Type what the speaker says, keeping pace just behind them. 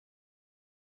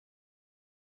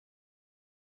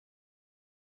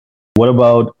what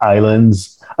about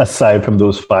islands aside from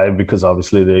those five? Because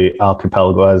obviously the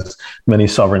archipelago has many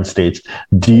sovereign states.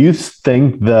 Do you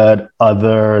think that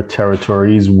other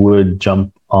territories would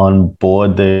jump on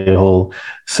board the whole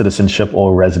citizenship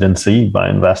or residency by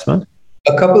investment?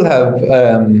 A couple have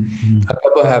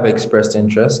expressed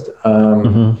interest.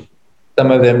 Some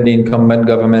of them, the incumbent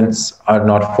governments are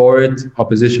not for it.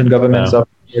 Opposition governments are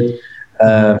for it.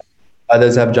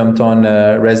 Others have jumped on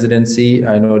residency.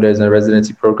 I know there's a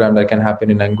residency program that can happen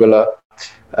in Anguilla.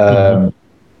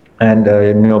 And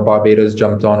Barbados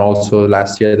jumped on also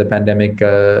last year, the pandemic,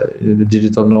 the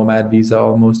digital nomad visa,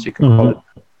 almost, you can call it.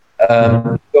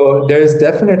 So there's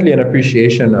definitely an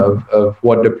appreciation of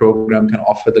what the program can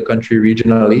offer the country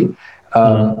regionally.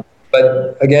 But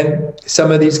again,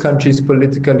 some of these countries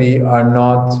politically are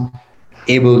not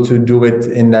able to do it,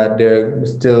 in that they're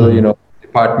still,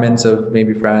 departments of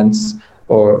maybe France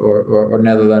or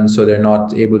Netherlands, so they're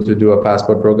not able to do a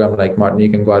passport program like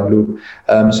Martinique and Guadeloupe.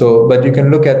 But you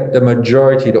can look at the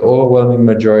overwhelming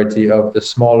majority of the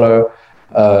smaller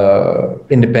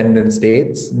independent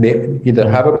states. They either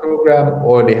have a program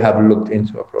or they have looked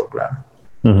into a program.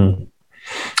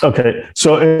 Okay,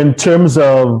 so in terms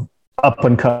of up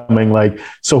and coming,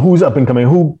 who's up and coming?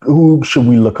 Who should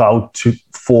we look out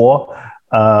for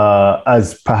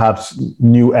as perhaps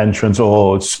new entrants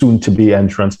or soon to be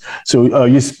entrants? So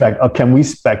can we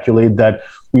speculate that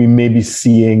we may be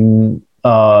seeing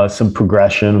some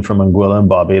progression from Anguilla and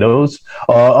Barbados?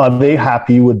 Or are they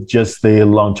happy with just the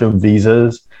long-term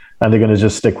visas and they're going to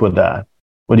just stick with that?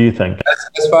 What do you think?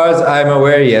 As far as I'm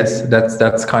aware, yes,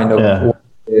 that's kind of what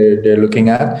they're looking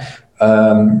at.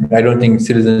 I don't think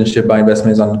citizenship by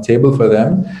investment is on the table for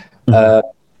them.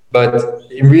 But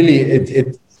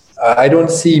really, I don't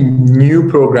see new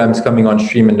programs coming on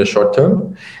stream in the short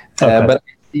term. But I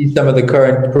see some of the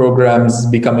current programs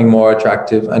becoming more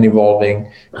attractive and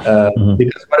evolving.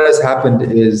 Because what has happened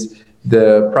is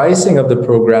the pricing of the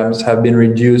programs have been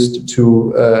reduced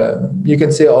to, you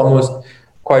can say, almost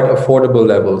quite affordable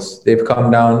levels. They've come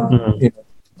down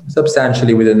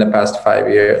substantially within the past 5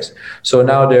 years. So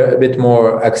now they're a bit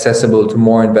more accessible to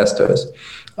more investors.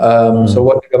 So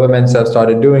what the governments have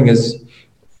started doing is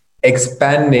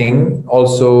expanding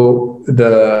also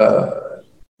the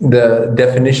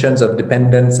definitions of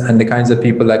dependents and the kinds of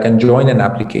people that can join an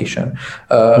application.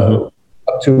 Up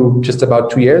to just about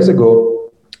 2 years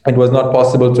ago, it was not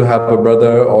possible to have a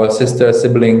brother or a sister,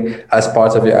 sibling as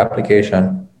part of your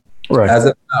application. Right. As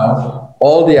of now,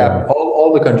 all the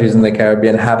countries in the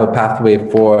Caribbean have a pathway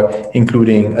for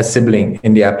including a sibling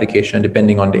in the application,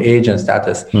 depending on the age and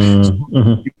status.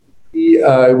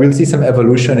 We'll see some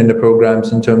evolution in the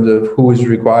programs in terms of who is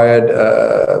required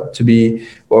to be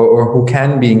or who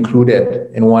can be included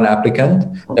in one applicant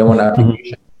in one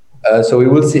application. So we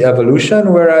will see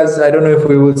evolution, whereas I don't know if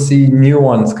we will see new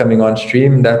ones coming on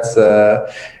stream. That's a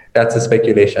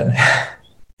speculation.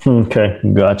 Okay,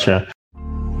 gotcha.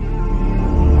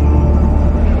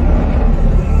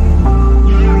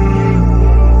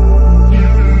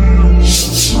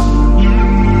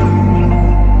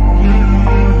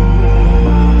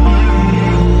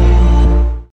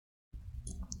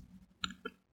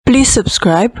 Please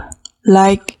subscribe,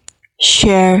 like,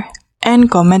 share, and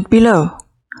comment below.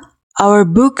 Our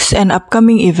books and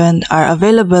upcoming events are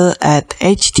available at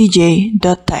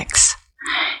htj.tax.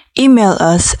 Email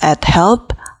us at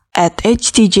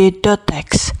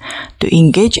help@htj.tax to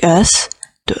engage us,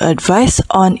 to advise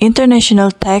on international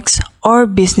tax or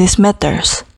business matters.